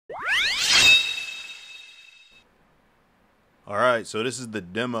Alright, so this is the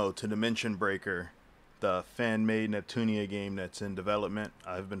demo to Dimension Breaker, the fan-made Neptunia game that's in development.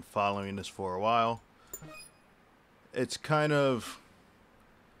 I've been following this for a while. It's kind of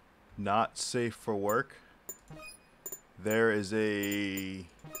not safe for work. There's a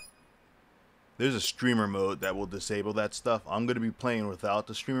streamer mode that will disable that stuff. I'm going to be playing without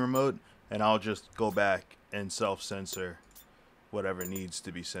the streamer mode, and I'll just go back and self-censor whatever needs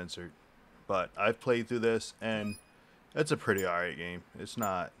to be censored. But I've played through this, and it's a pretty alright game. It's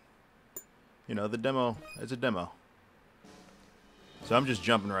not, you know, the demo, it's a demo. So I'm just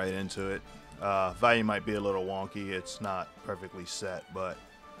jumping right into it. Value might be a little wonky. It's not perfectly set, but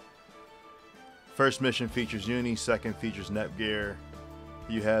first mission features Uni, second features Netgear.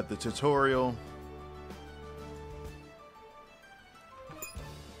 You have the tutorial.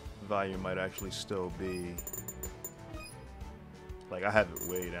 Volume might actually still be, like, I have it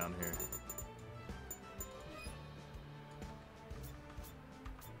way down here.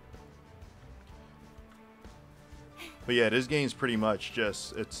 But yeah, this game's pretty much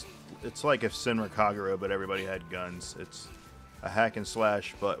just, it's like if Senran Kagura, but everybody had guns. It's a hack and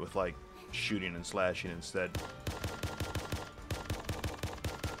slash, but with like shooting and slashing instead.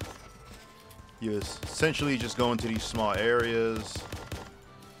 You essentially just go into these small areas,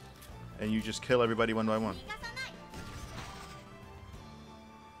 and you just kill everybody one by one.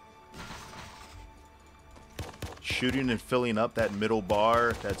 Shooting and filling up that middle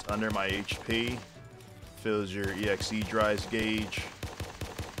bar that's under my HP fills your EXE drives gauge,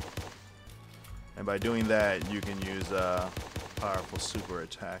 and by doing that you can use a powerful super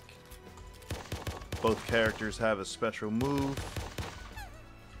attack. Both characters have a special move.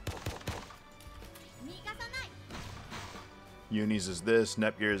 Uni's is this,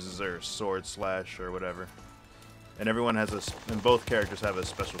 Netgear's is their sword slash or whatever, and everyone has and both characters have a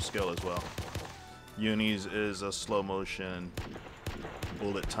special skill as well. Uni's is a slow motion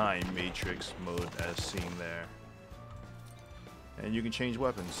bullet time matrix mode as seen there, and you can change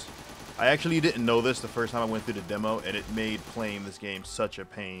weapons. I actually didn't know this the first time I went through the demo, and it made playing this game such a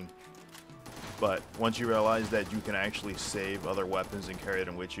pain. But once you realize that you can actually save other weapons and carry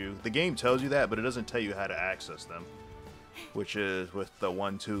them with you, the game tells you that, but it doesn't tell you how to access them, which is with the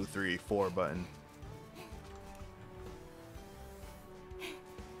 1, 2, 3, 4 button.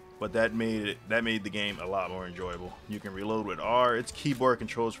 But that made the game a lot more enjoyable. You can reload with R. It's keyboard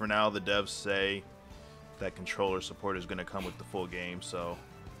controls for now. The devs say that controller support is going to come with the full game, so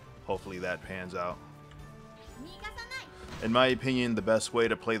hopefully that pans out. In my opinion, the best way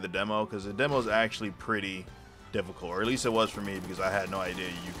to play the demo, because the demo is actually pretty difficult, or at least it was for me, because I had no idea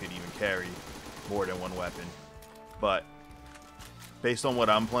you could even carry more than one weapon. But based on what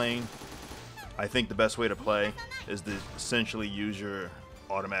I'm playing, I think the best way to play is to essentially use your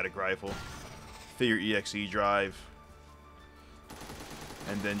automatic rifle, fill your EXE drive,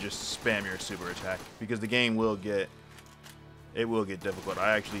 and then just spam your super attack, because the game will get difficult.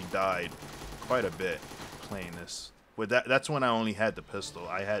 I actually died quite a bit playing this. With that's when I only had the pistol.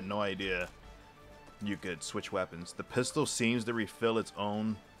 I had no idea you could switch weapons. The pistol seems to refill its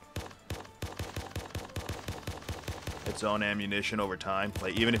own ammunition over time.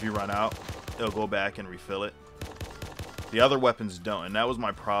 Like, even if you run out, it'll go back and refill it. The other weapons don't, and that was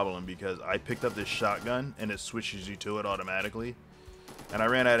my problem, because I picked up this shotgun and it switches you to it automatically, and I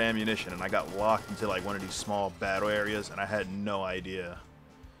ran out of ammunition and I got locked into like one of these small battle areas, and I had no idea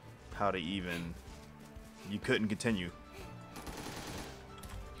how to even, you couldn't continue.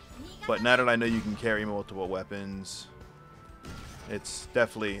 But now that I know you can carry multiple weapons, it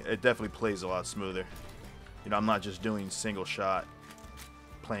definitely plays a lot smoother. You know, I'm not just doing single shot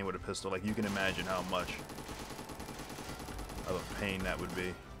playing with a pistol. Like, you can imagine how much of a pain that would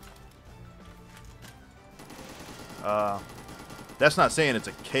be. That's not saying it's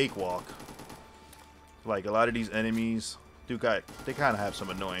a cakewalk. Like, a lot of these enemies they kind of have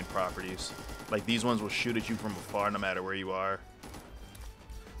some annoying properties. Like, these ones will shoot at you from afar no matter where you are.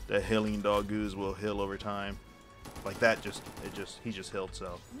 The healing doggoos will heal over time. Like that, he just healed,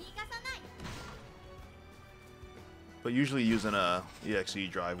 so. But usually using a EXE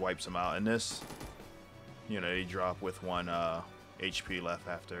drive wipes them out, and this, you know, they drop with 1 HP left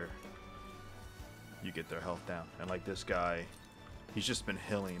after you get their health down. And like this guy, he's just been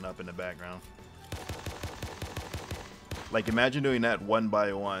healing up in the background. Like, imagine doing that 1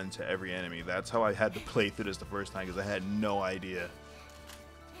 by 1 to every enemy. That's how I had to play through this the first time, because I had no idea.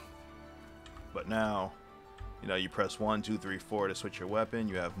 But now, you know, you press 1, 2, 3, 4 to switch your weapon.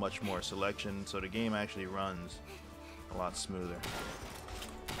 You have much more selection, so the game actually runs a lot smoother.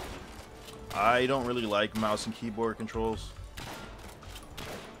 I don't really like mouse and keyboard controls,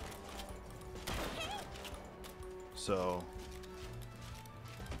 so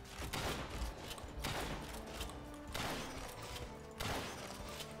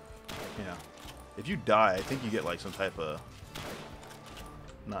If you die, I think you get like some type of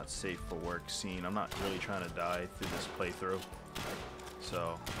not safe for work scene. I'm not really trying to die through this playthrough,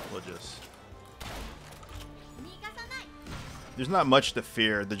 so we'll just... There's not much to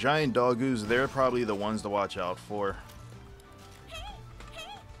fear. The giant doggoos, they're probably the ones to watch out for,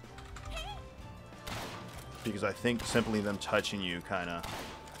 because I think simply them touching you kind of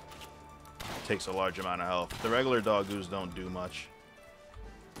takes a large amount of health. The regular doggoos don't do much.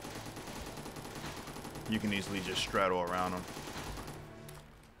 You can easily just straddle around them.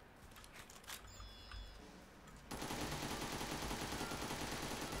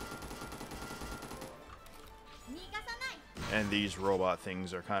 And these robot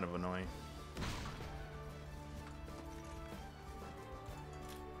things are kind of annoying.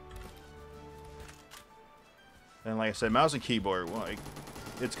 And like I said, mouse and keyboard, well,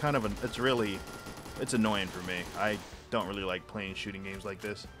 it's kind of it's annoying for me. I don't really like playing shooting games like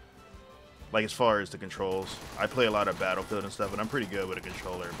this. Like, as far as the controls, I play a lot of Battlefield and stuff, and I'm pretty good with a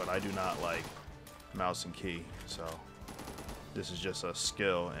controller, but I do not like mouse and key. So this is just a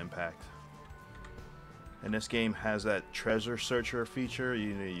skill impact. And this game has that treasure searcher feature.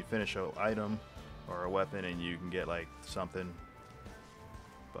 You finish an item or a weapon and you can get like something.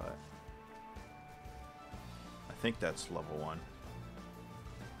 But I think that's level 1.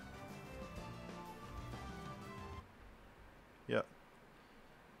 Yep.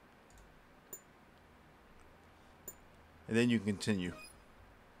 And then you can continue.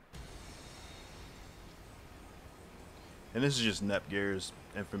 And this is just Nepgear's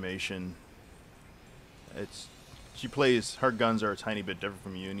information. She plays, her guns are a tiny bit different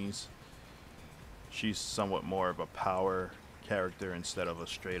from Uni's. She's somewhat more of a power character instead of a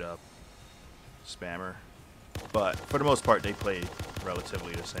straight up spammer. But for the most part, they play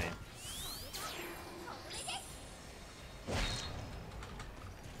relatively the same.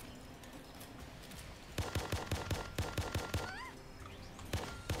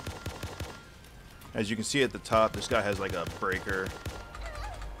 As you can see at the top, this guy has like a breaker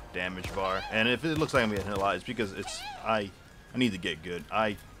damage bar, and if it looks like I'm getting hit a lot, it's because I need to get good.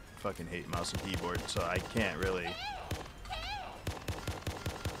 I fucking hate mouse and keyboard, so I can't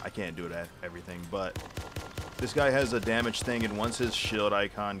do it at everything. But this guy has a damage thing, and once his shield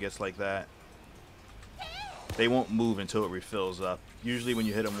icon gets like that, they won't move until it refills up. Usually when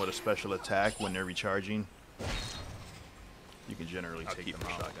you hit them with a special attack when they're recharging, you can generally take them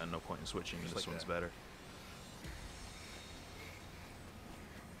out. Shotgun, no point in switching. This one's better.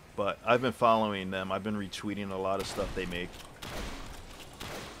 But I've been following them. I've been retweeting a lot of stuff they make,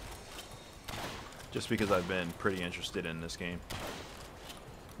 just because I've been pretty interested in this game.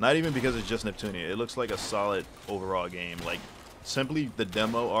 Not even because it's just Neptunia. It looks like a solid overall game. Like, simply the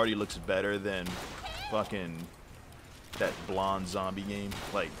demo already looks better than fucking that blonde zombie game.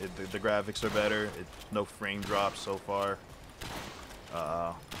 Like, the graphics are better. No frame drops so far.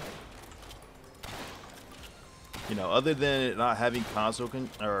 You know, other than it not having console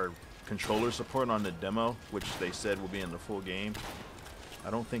or controller support on the demo, which they said will be in the full game,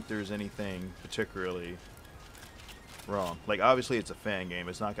 I don't think there's anything particularly wrong. Like, obviously it's a fan game,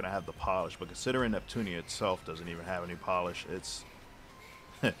 it's not going to have the polish, but considering Neptunia itself doesn't even have any polish, it's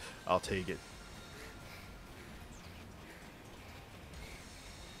I'll take it.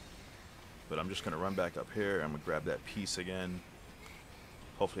 But I'm just going to run back up here. I'm going to grab that piece again.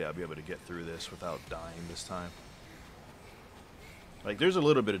 Hopefully I'll be able to get through this without dying this time. Like, there's a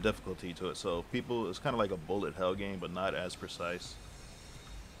little bit of difficulty to it, so it's kind of like a bullet hell game, but not as precise.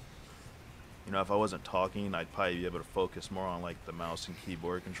 You know, if I wasn't talking, I'd probably be able to focus more on like the mouse and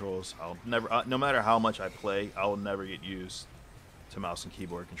keyboard controls. No matter how much I play, I will never get used to mouse and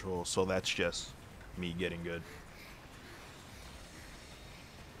keyboard controls, so that's just me getting good.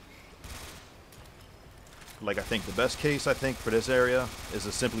 Like, I think the best case, for this area is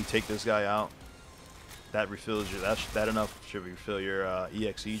to simply take this guy out. That refills your, that enough should refill your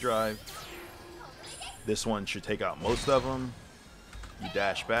EXE drive. This one should take out most of them. You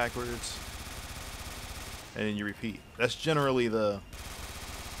dash backwards, and then you repeat. That's generally a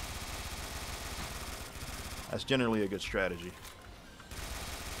good strategy.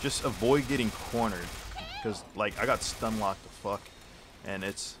 Just avoid getting cornered, because like I got stun locked the fuck, and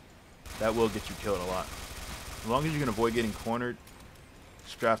that will get you killed a lot. As long as you can avoid getting cornered,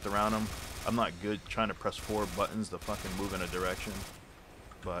 strapped around them. I'm not good trying to press 4 buttons to fucking move in a direction,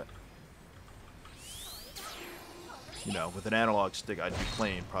 but you know, with an analog stick, I'd be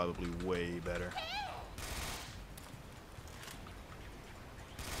playing probably way better.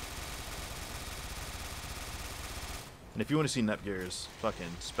 And if you want to see Nepgear's fucking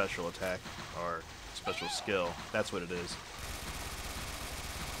special attack or special skill, that's what it is.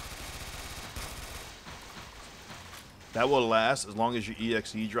 That will last as long as your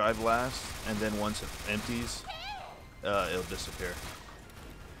EXE drive lasts, and then once it empties, it'll disappear.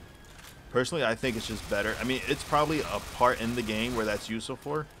 Personally, I think it's just better. I mean, it's probably a part in the game where that's useful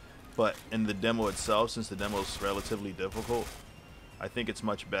for, but in the demo itself, since the demo is relatively difficult, I think it's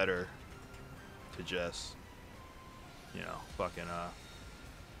much better to just, you know, fucking,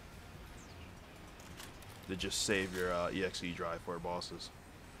 to just save your EXE drive for bosses.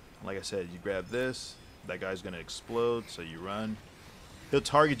 Like I said, you grab this, that guy's gonna explode, so you run. He'll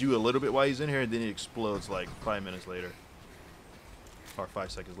target you a little bit while he's in here, and then he explodes like 5 minutes later. Or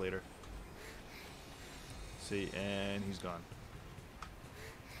 5 seconds later. See, and he's gone.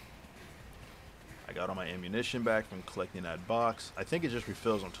 I got all my ammunition back from collecting that box. I think it just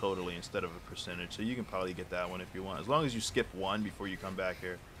refills them totally instead of a percentage, so you can probably get that one if you want. As long as you skip one before you come back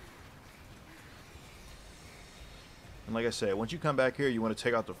here. And like I said, once you come back here, you want to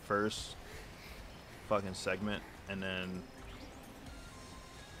take out the first fucking segment, and then,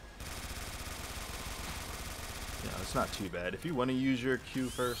 you know, it's not too bad. If you want to use your Q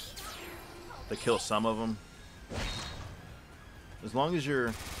first to kill some of them, as long as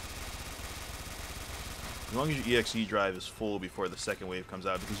your EXE drive is full before the second wave comes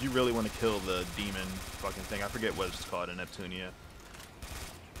out, because you really want to kill the demon fucking thing. I forget what it's called in Neptunia.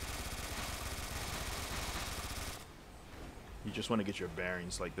 You just want to get your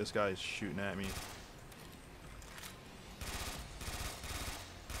bearings. Like, this guy's shooting at me.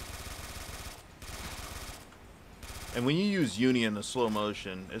 And when you use Uni in the slow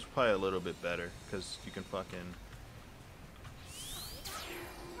motion, it's probably a little bit better, because you can fucking...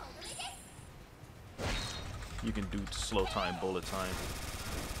 You can do slow time, bullet time.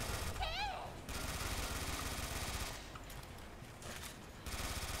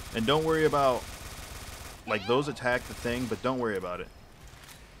 And don't worry about... Like, those attack the thing, but don't worry about it.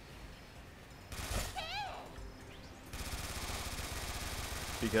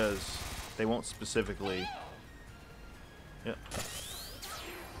 Because they won't specifically... Yep.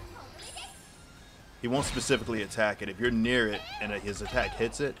 He won't specifically attack it. If you're near it and his attack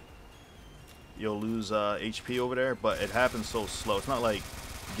hits it, you'll lose HP over there, but it happens so slow. It's not like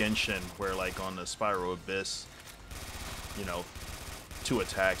Genshin, where like on the Spiral Abyss, you know, 2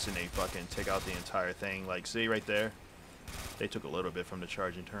 attacks and they fucking take out the entire thing. Like, see right there, they took a little bit from the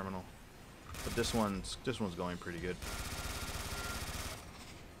charging terminal, but this one's going pretty good.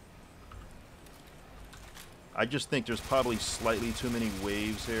 I just think there's probably slightly too many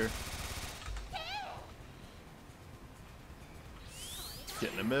waves here. Get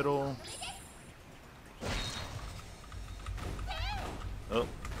in the middle. Oh,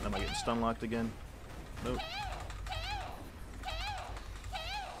 am I getting stun locked again? Nope.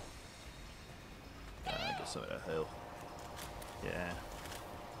 Get some of that health. Yeah.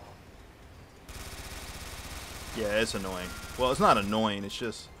 Yeah, it's annoying. Well, it's not annoying, it's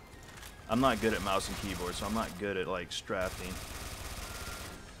just I'm not good at mouse and keyboard, so I'm not good at like strafing.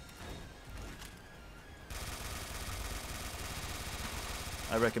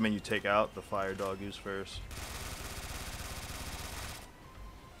 I recommend you take out the fire doggoos first.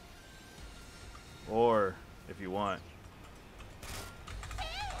 Or, if you want...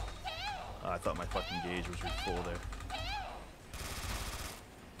 I thought my fucking gauge was full there.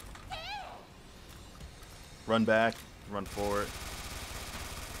 Run back, run forward.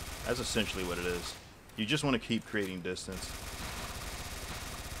 That's essentially what it is. You just want to keep creating distance.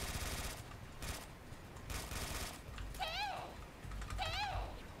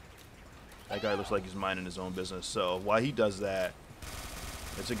 That guy looks like he's minding his own business, so while he does that,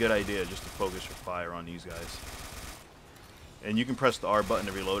 it's a good idea just to focus your fire on these guys. And you can press the R button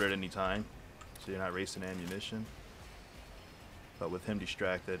to reload at any time, so you're not wasting ammunition. But with him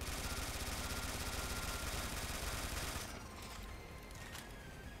distracted...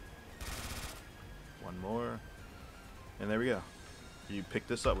 One more. And there we go. You pick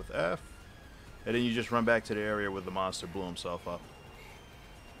this up with F, and then you just run back to the area where the monster blew himself up.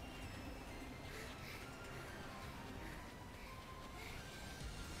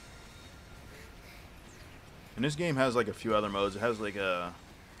 And this game has like a few other modes. It has like a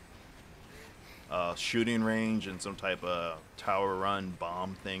shooting range and some type of tower run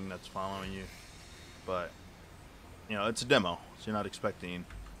bomb thing that's following you. But, you know, it's a demo, so you're not expecting...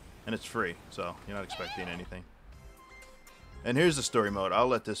 And it's free, so you're not expecting anything. And here's the story mode. I'll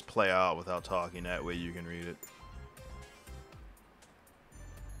let this play out without talking. That way you can read it.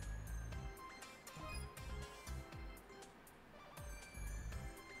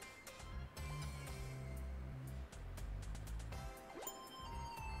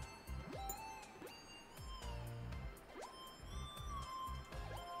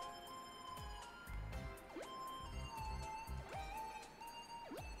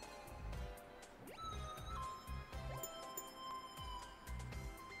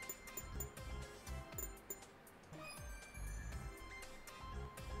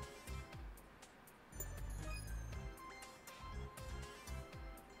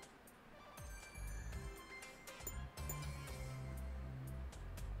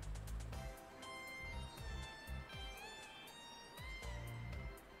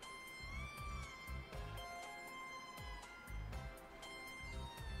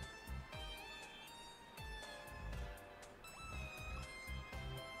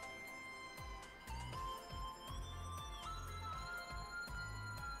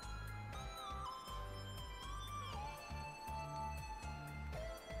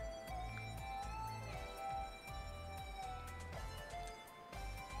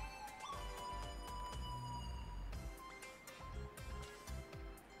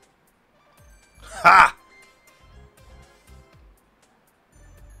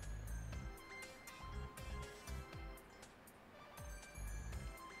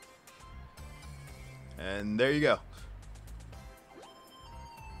 And there you go.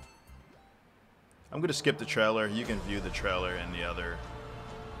 I'm going to skip the trailer. You can view the trailer in the other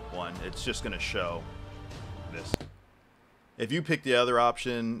one. It's just going to show this. If you pick the other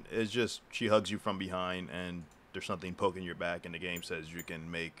option, it's just she hugs you from behind and there's something poking your back and the game says you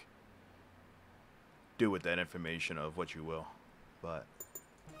can do with that information of what you will. But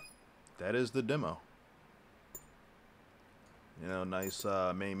that is the demo. You know, nice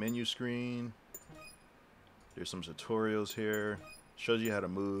main menu screen. There's some tutorials here. Shows you how to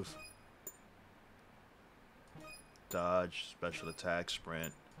move. Dodge, special attack,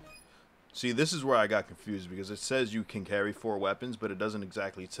 sprint. See, this is where I got confused because it says you can carry 4 weapons, but it doesn't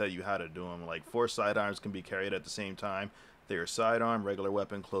exactly tell you how to do them. Like 4 sidearms can be carried at the same time. They are sidearm, regular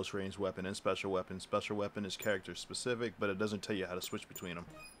weapon, close range weapon, and special weapon. Special weapon is character specific, but it doesn't tell you how to switch between them.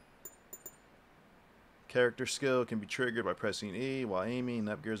 Character skill can be triggered by pressing E while aiming.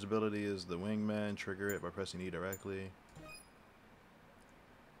 Nepgear's ability is the wingman. Trigger it by pressing E directly.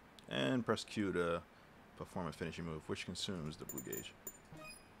 And press Q to perform a finishing move, which consumes the blue gauge.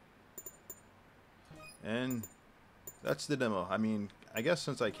 And that's the demo. I mean, I guess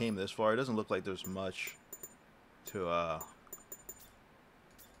since I came this far, it doesn't look like there's much to,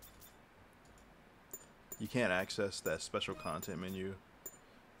 you can't access that special content menu.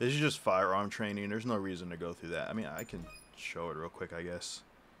 This is just firearm training. There's no reason to go through that. I mean, I can show it real quick, I guess.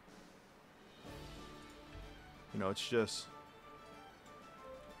 You know, it's just,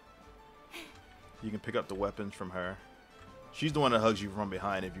 you can pick up the weapons from her. She's the one that hugs you from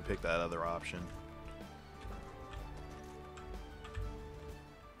behind if you pick that other option.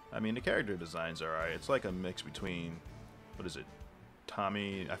 I mean, the character designs are alright. It's like a mix between, what is it?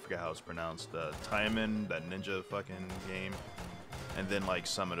 Tommy, I forget how it's pronounced. Tieman, that ninja fucking game. And then like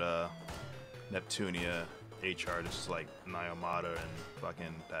some of the Neptunia H artists like Nyomata and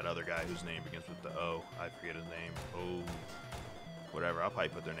fucking that other guy whose name begins with the O. I forget his name. Oh, whatever. I'll probably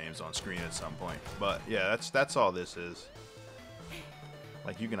put their names on screen at some point. But yeah, that's all this is.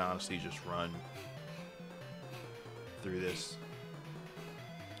 Like you can honestly just run through this.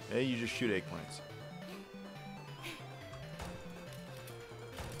 Hey, you just shoot eggplants.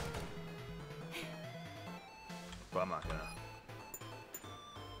 But I'm not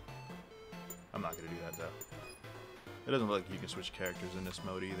gonna do that though. It doesn't look like you can switch characters in this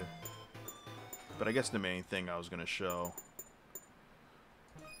mode either. But I guess the main thing I was gonna show.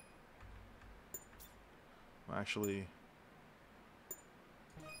 Well, actually,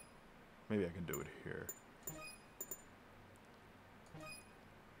 maybe I can do it here.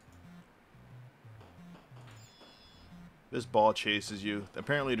 This ball chases you.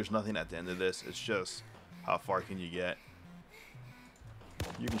 Apparently there's nothing at the end of this. It's just how far can you get.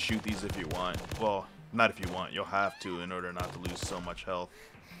 You can shoot these if you want. Well, not if you want. You'll have to in order not to lose so much health.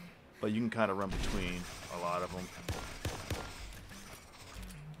 But you can kind of run between a lot of them.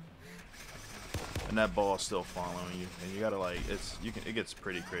 And that ball's still following you. And you gotta like, it gets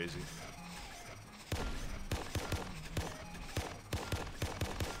pretty crazy.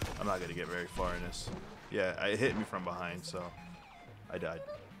 I'm not gonna get very far in this. Yeah, it hit me from behind, so I died.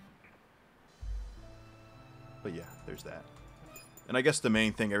 But yeah, there's that. And I guess the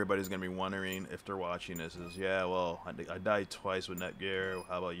main thing everybody's going to be wondering if they're watching this is, yeah, well, I died twice with Nepgear.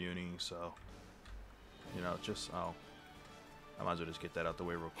 How about Uni? So, you know, I might as well just get that out the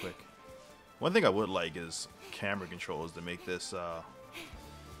way real quick. One thing I would like is camera controls to make this, to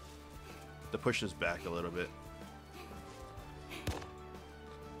push this back a little bit.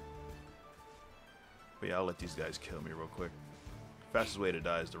 But yeah, I'll let these guys kill me real quick. Fastest way to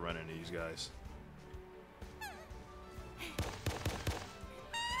die is to run into these guys.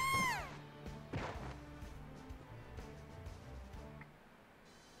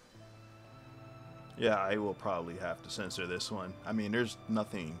 Yeah, I will probably have to censor this one. I mean, there's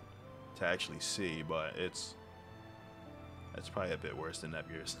nothing to actually see, but it's probably a bit worse than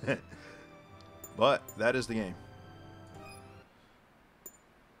Nepgear's. But that is the game.